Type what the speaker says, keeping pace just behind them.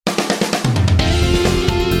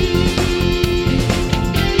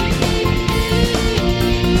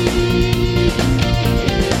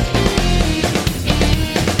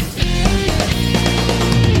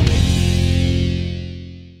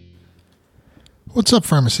What's up,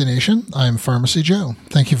 Pharmacy Nation? I'm Pharmacy Joe.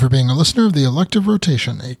 Thank you for being a listener of the Elective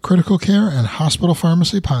Rotation, a critical care and hospital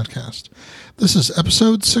pharmacy podcast. This is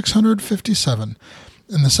episode 657.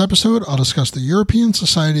 In this episode, I'll discuss the European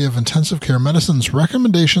Society of Intensive Care Medicine's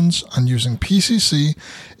recommendations on using PCC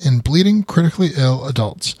in bleeding critically ill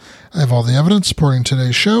adults. I have all the evidence supporting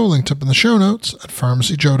today's show linked up in the show notes at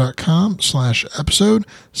pharmacyjoe.com/episode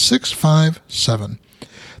 657.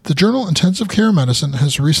 The journal Intensive Care Medicine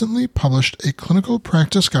has recently published a clinical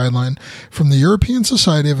practice guideline from the European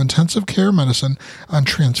Society of Intensive Care Medicine on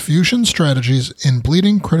transfusion strategies in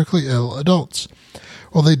bleeding critically ill adults.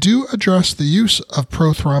 While they do address the use of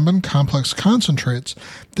prothrombin complex concentrates,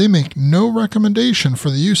 they make no recommendation for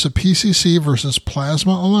the use of PCC versus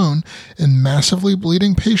plasma alone in massively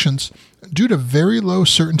bleeding patients due to very low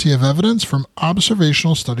certainty of evidence from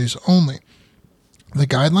observational studies only. The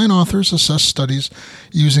guideline authors assess studies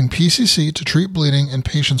using PCC to treat bleeding in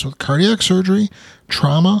patients with cardiac surgery,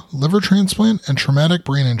 trauma, liver transplant, and traumatic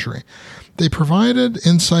brain injury. They provided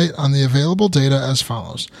insight on the available data as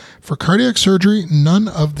follows. For cardiac surgery, none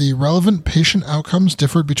of the relevant patient outcomes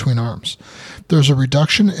differed between arms. There's a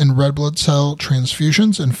reduction in red blood cell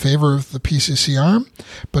transfusions in favor of the PCC arm,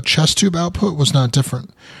 but chest tube output was not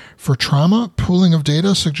different. For trauma, pooling of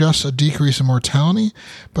data suggests a decrease in mortality,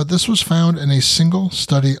 but this was found in a single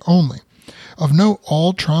study only. Of note,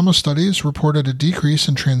 all trauma studies reported a decrease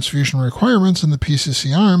in transfusion requirements in the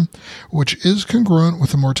PCC arm, which is congruent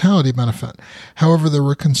with the mortality benefit. However, there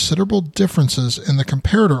were considerable differences in the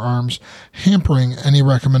comparator arms, hampering any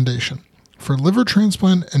recommendation. For liver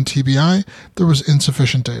transplant and TBI, there was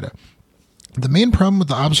insufficient data. The main problem with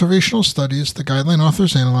the observational studies the guideline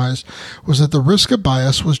authors analyzed was that the risk of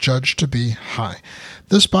bias was judged to be high.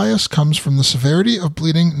 This bias comes from the severity of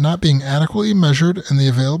bleeding not being adequately measured in the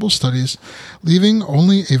available studies, leaving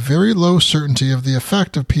only a very low certainty of the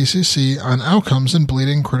effect of PCC on outcomes in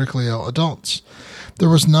bleeding critically ill adults. There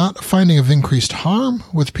was not a finding of increased harm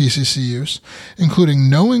with PCC use, including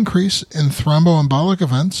no increase in thromboembolic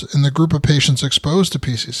events in the group of patients exposed to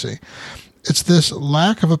PCC. It's this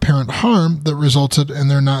lack of apparent harm that resulted in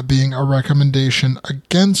there not being a recommendation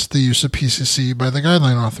against the use of PCC by the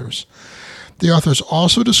guideline authors. The authors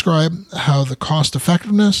also describe how the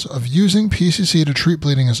cost-effectiveness of using PCC to treat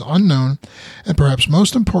bleeding is unknown, and perhaps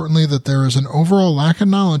most importantly that there is an overall lack of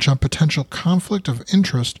knowledge on potential conflict of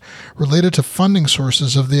interest related to funding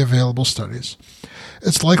sources of the available studies.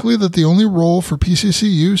 It's likely that the only role for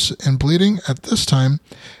PCC use in bleeding at this time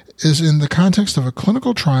is in the context of a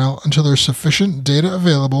clinical trial until there's sufficient data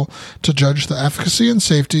available to judge the efficacy and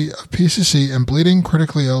safety of PCC in bleeding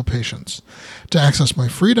critically ill patients. To access my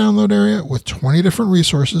free download area with 20 different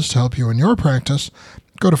resources to help you in your practice,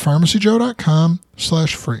 go to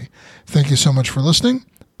pharmacyjoe.com/free. Thank you so much for listening.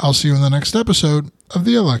 I'll see you in the next episode of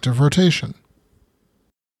the Elective Rotation.